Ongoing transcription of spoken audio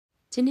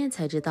今天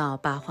才知道，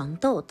把黄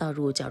豆倒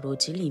入绞肉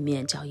机里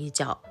面搅一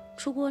搅，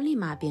出锅立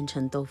马变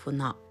成豆腐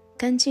脑，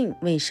干净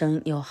卫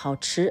生又好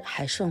吃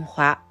还顺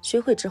滑。学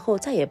会之后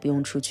再也不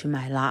用出去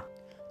买了。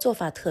做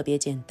法特别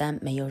简单，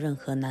没有任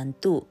何难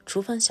度，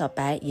厨房小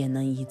白也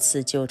能一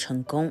次就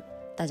成功。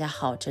大家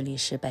好，这里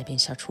是百变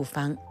小厨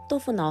房。豆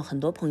腐脑很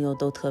多朋友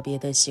都特别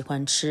的喜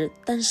欢吃，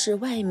但是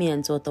外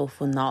面做豆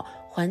腐脑，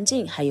环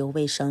境还有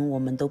卫生我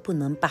们都不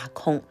能把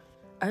控，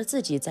而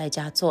自己在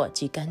家做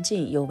既干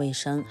净又卫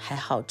生还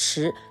好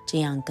吃，这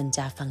样更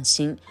加放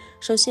心。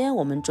首先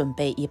我们准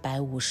备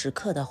150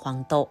克的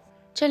黄豆，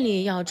这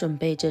里要准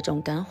备这种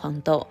干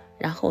黄豆，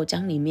然后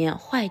将里面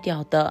坏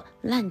掉的、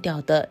烂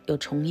掉的、有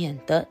虫眼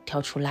的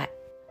挑出来。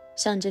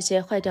像这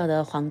些坏掉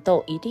的黄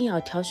豆一定要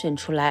挑选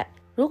出来，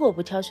如果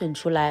不挑选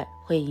出来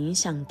会影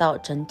响到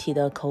整体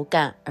的口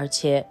感，而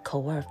且口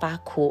味发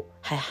苦，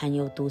还含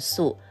有毒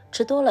素，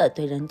吃多了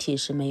对人体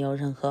是没有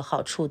任何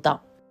好处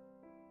的。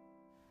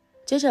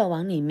接着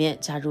往里面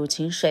加入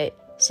清水，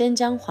先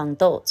将黄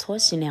豆搓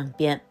洗2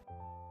遍。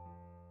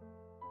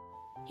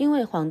因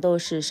为黄豆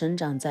是生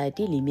长在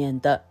地里面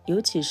的，尤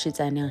其是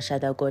在晾晒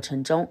的过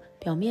程中，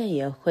表面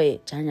也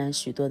会沾染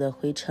许多的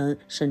灰尘，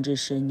甚至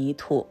是泥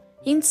土，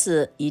因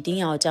此一定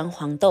要将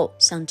黄豆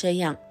像这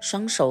样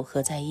双手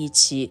合在一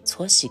起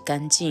搓洗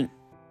干净。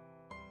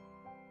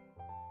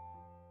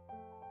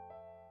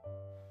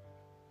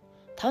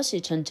淘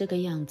洗成这个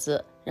样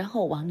子，然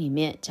后往里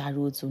面加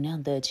入足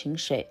量的清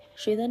水，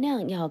水的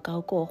量要高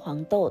过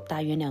黄豆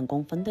大约2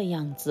公分的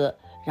样子，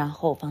然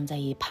后放在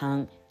一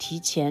旁，提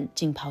前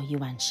浸泡1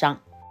晚上。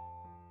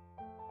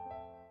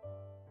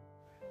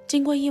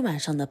经过1晚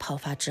上的泡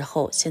发之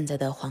后，现在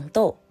的黄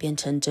豆变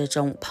成这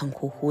种胖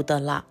乎乎的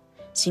了，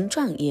形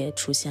状也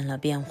出现了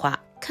变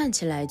化，看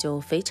起来就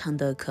非常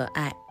的可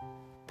爱。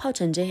泡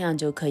成这样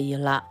就可以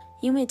了。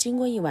因为经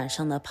过1晚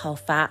上的泡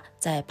发，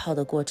在泡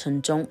的过程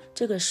中，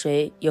这个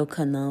水有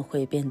可能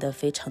会变得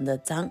非常的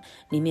脏，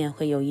里面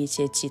会有一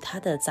些其他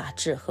的杂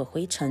质和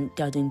灰尘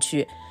掉进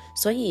去，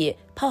所以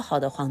泡好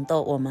的黄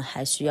豆我们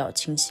还需要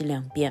清洗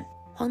2遍。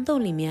黄豆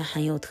里面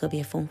含有特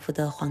别丰富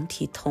的黄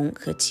体酮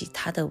和其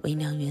他的微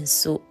量元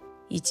素，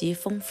以及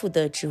丰富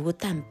的植物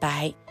蛋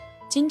白，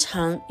经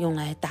常用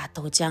来打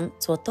豆浆、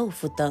做豆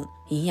腐等，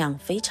营养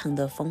非常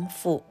的丰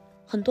富。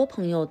很多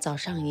朋友早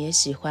上也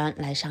喜欢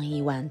来上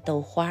一碗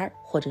豆花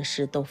或者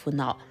是豆腐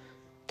脑，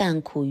但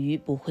苦于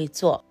不会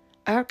做，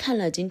而看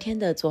了今天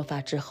的做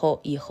法之后，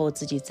以后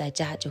自己在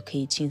家就可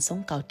以轻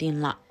松搞定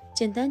了，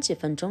简单几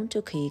分钟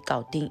就可以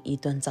搞定一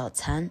顿早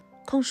餐。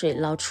控水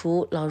捞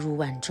出，捞入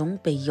碗中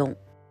备用。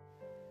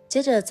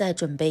接着再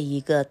准备一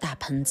个大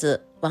盆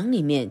子，往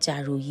里面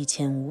加入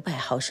1500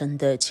毫升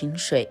的清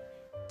水，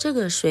这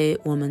个水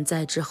我们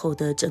在之后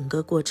的整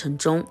个过程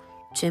中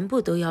全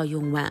部都要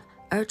用完，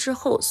而之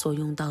后所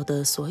用到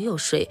的所有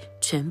水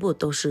全部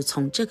都是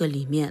从这个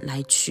里面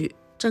来取，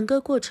整个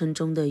过程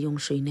中的用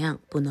水量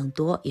不能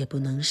多也不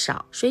能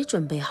少。水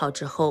准备好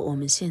之后，我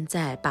们现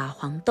在把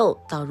黄豆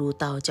倒入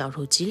到绞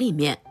肉机里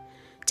面，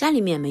家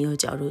里面没有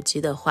绞肉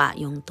机的话，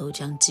用豆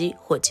浆机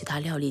或其他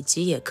料理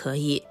机也可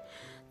以，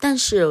但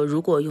是如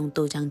果用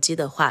豆浆机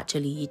的话，这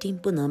里一定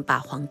不能把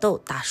黄豆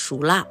打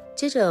熟了。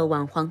接着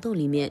往黄豆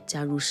里面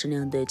加入适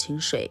量的清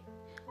水，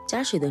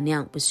加水的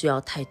量不需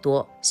要太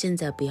多，现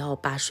在不要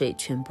把水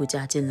全部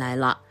加进来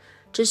了，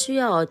只需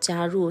要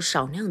加入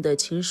少量的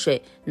清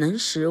水，能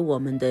使我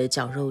们的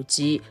绞肉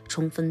机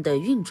充分的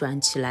运转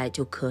起来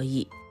就可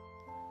以。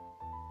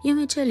因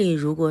为这里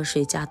如果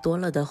水加多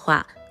了的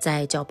话，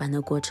在搅拌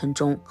的过程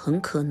中很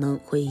可能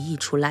会溢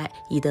出来，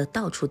溢得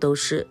到处都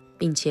是，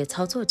并且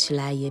操作起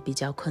来也比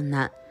较困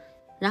难。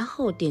然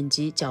后点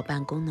击搅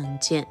拌功能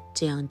键，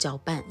这样搅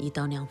拌1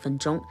到2分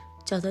钟，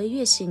搅得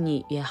越细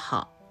腻越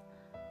好。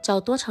搅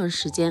多长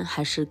时间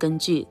还是根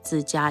据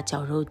自家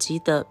绞肉机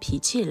的脾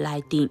气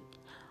来定。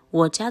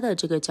我家的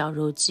这个绞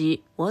肉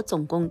机，我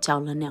总共搅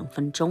了2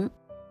分钟。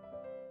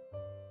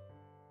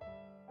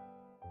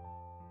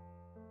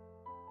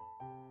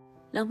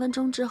2分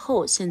钟之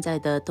后，现在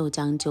的豆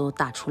浆就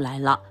打出来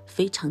了，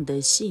非常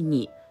的细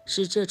腻，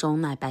是这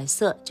种奶白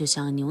色，就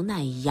像牛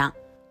奶一样。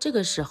这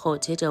个时候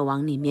接着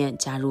往里面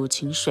加入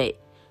清水，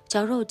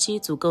绞肉机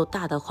足够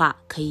大的话，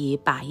可以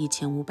把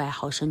1500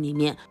毫升里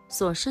面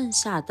所剩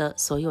下的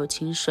所有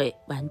清水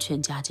完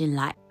全加进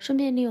来，顺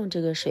便利用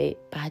这个水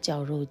把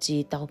绞肉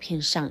机刀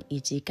片上以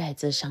及盖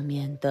子上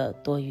面的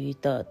多余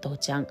的豆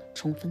浆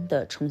充分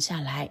的冲下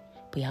来，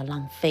不要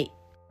浪费。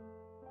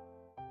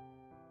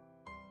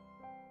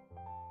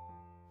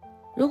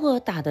如果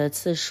打的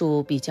次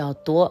数比较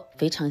多，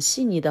非常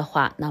细腻的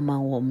话，那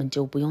么我们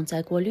就不用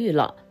再过滤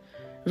了。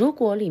如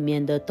果里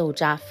面的豆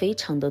渣非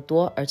常的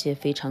多，而且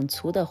非常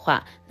粗的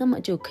话，那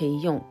么就可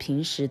以用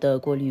平时的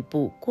过滤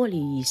布过滤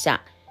一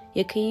下，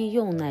也可以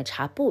用奶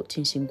茶布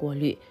进行过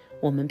滤，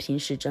我们平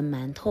时蒸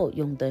馒头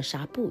用的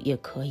纱布也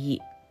可以。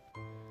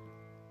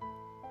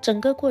整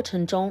个过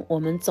程中，我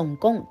们总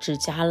共只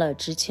加了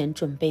之前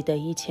准备的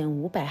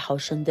1500毫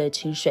升的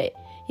清水，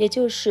也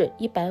就是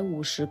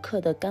150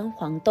克的干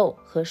黄豆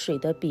和水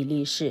的比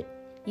例是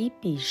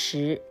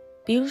1:10。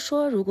比如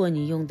说，如果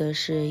你用的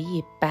是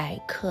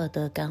100克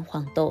的干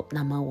黄豆，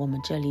那么我们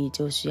这里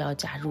就需要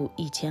加入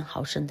1000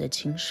毫升的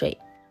清水。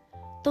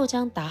豆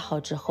浆打好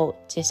之后，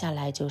接下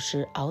来就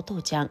是熬豆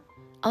浆。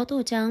熬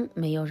豆浆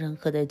没有任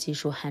何的技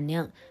术含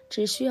量，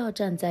只需要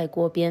站在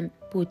锅边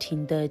不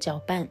停地搅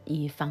拌，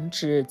以防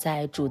止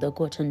在煮的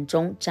过程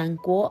中粘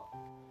锅。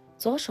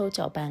左手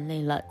搅拌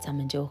累了，咱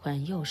们就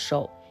换右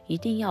手，一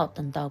定要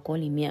等到锅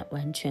里面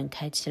完全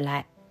开起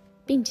来。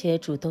并且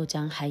煮豆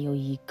浆还有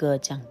一个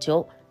讲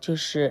究，就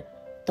是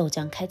豆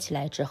浆开起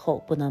来之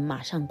后不能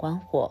马上关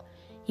火，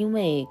因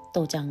为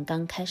豆浆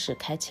刚开始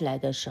开起来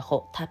的时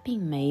候它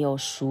并没有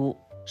熟，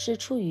是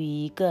处于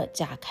一个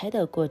假开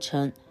的过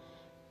程。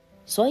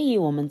所以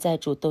我们在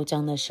煮豆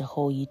浆的时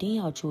候一定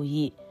要注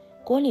意，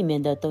锅里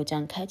面的豆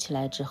浆开起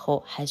来之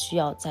后还需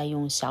要再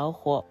用小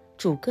火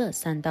煮个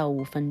3到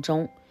5分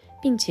钟，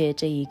并且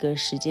这一个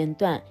时间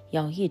段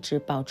要一直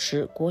保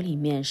持锅里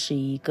面是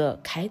一个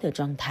开的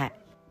状态。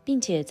并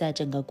且在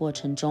整个过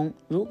程中，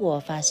如果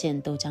发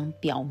现豆浆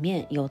表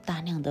面有大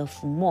量的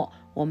浮沫，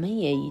我们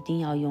也一定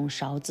要用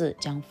勺子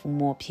将浮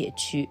沫撇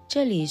去。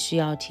这里需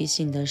要提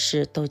醒的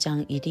是，豆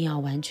浆一定要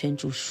完全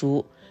煮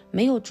熟，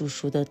没有煮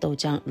熟的豆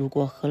浆如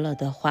果喝了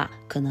的话，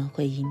可能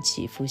会引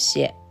起腹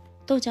泻。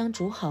豆浆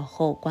煮好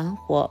后关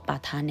火，把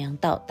它凉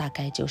到大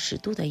概90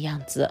度的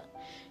样子。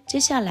接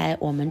下来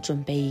我们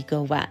准备一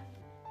个碗，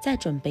再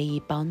准备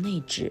1包内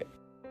酯。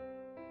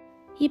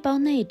1包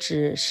内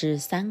酯是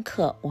3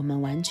克，我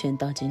们完全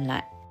倒进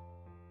来。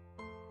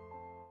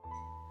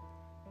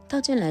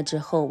倒进来之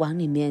后，往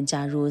里面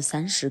加入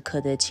30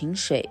克的清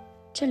水，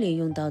这里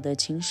用到的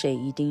清水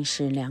一定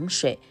是凉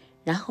水，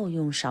然后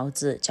用勺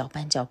子搅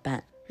拌搅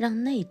拌，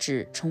让内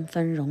酯充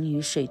分溶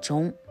于水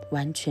中，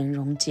完全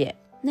溶解。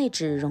内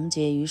酯溶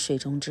解于水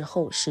中之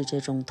后是这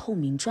种透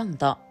明状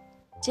的。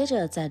接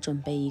着再准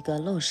备一个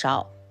漏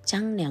勺，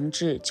将凉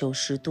至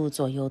90度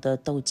左右的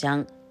豆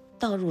浆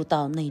倒入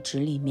到内酯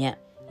里面，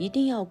一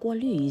定要过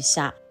滤一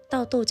下，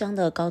倒豆浆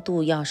的高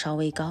度要稍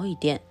微高一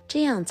点，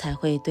这样才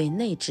会对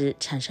内酯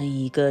产生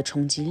一个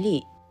冲击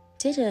力。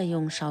接着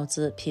用勺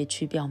子撇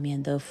去表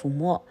面的浮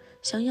沫，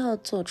想要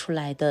做出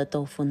来的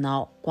豆腐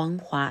脑光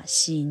滑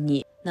细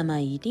腻，那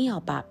么一定要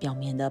把表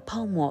面的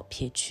泡沫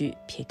撇去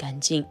撇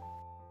干净。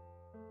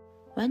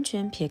完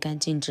全撇干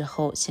净之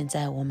后，现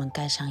在我们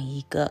盖上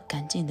一个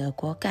干净的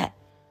锅盖，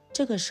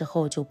这个时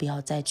候就不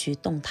要再去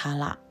动它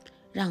了，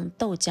让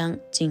豆浆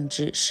静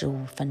置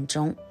15分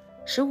钟。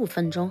15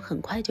分钟很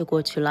快就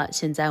过去了，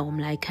现在我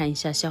们来看一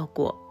下效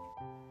果。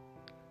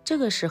这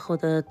个时候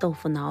的豆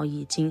腐脑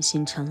已经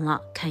形成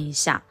了，看一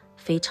下，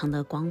非常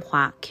的光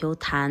滑 Q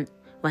弹，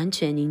完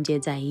全凝结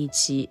在一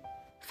起，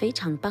非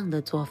常棒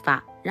的做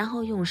法。然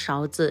后用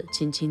勺子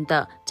轻轻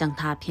的将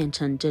它片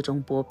成这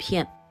种薄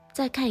片，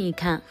再看一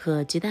看，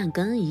和鸡蛋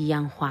羹一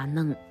样滑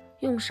嫩，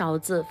用勺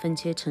子分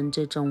切成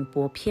这种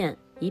薄片，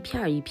一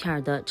片一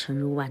片的盛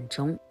入碗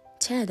中。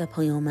亲爱的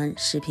朋友们，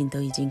视频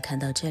都已经看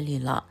到这里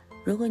了，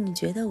如果你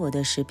觉得我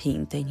的视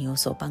频对你有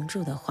所帮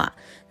助的话，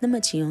那么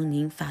请用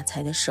您发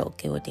财的手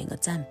给我点个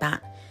赞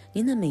吧。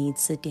您的每一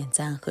次点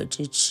赞和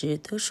支持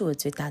都是我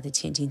最大的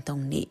前进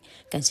动力，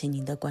感谢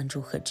您的关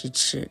注和支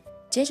持。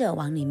接着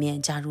往里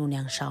面加入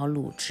2勺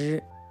卤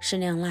汁，适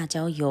量辣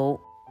椒油，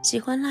喜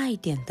欢辣一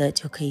点的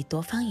就可以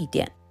多放一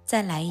点，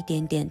再来一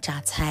点点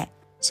榨菜。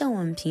像我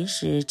们平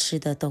时吃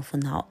的豆腐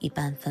脑一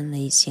般分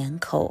为咸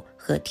口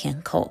和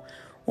甜口，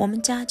我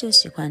们家就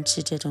喜欢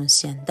吃这种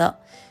咸的，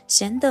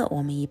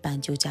我们一般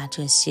就加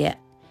这些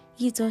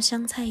：1撮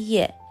香菜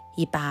叶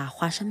，1把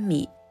花生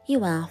米，1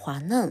碗滑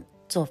嫩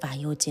做法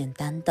又简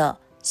单的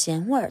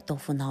咸味豆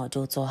腐脑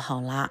就做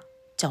好啦，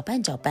搅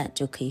拌搅拌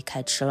就可以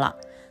开吃了。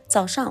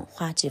早上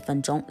花几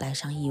分钟来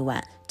上1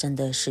碗，真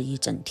的是一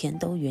整天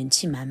都元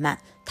气满满，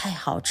太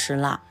好吃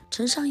了，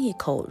盛上一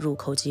口入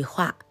口即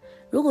化。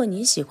如果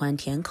你喜欢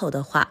甜口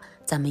的话，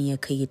咱们也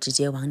可以直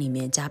接往里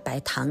面加白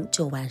糖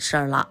就完事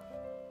儿了。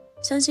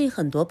相信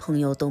很多朋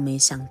友都没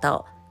想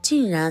到，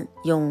竟然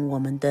用我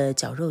们的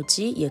绞肉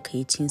机也可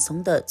以轻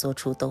松的做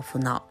出豆腐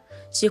脑。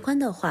喜欢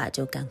的话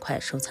就赶快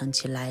收藏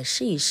起来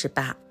试一试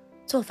吧，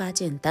做法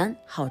简单，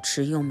好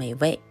吃又美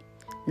味。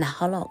那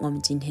好了，我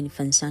们今天的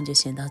分享就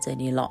先到这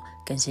里了，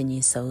感谢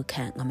你收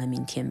看，我们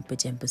明天不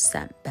见不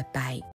散，拜拜。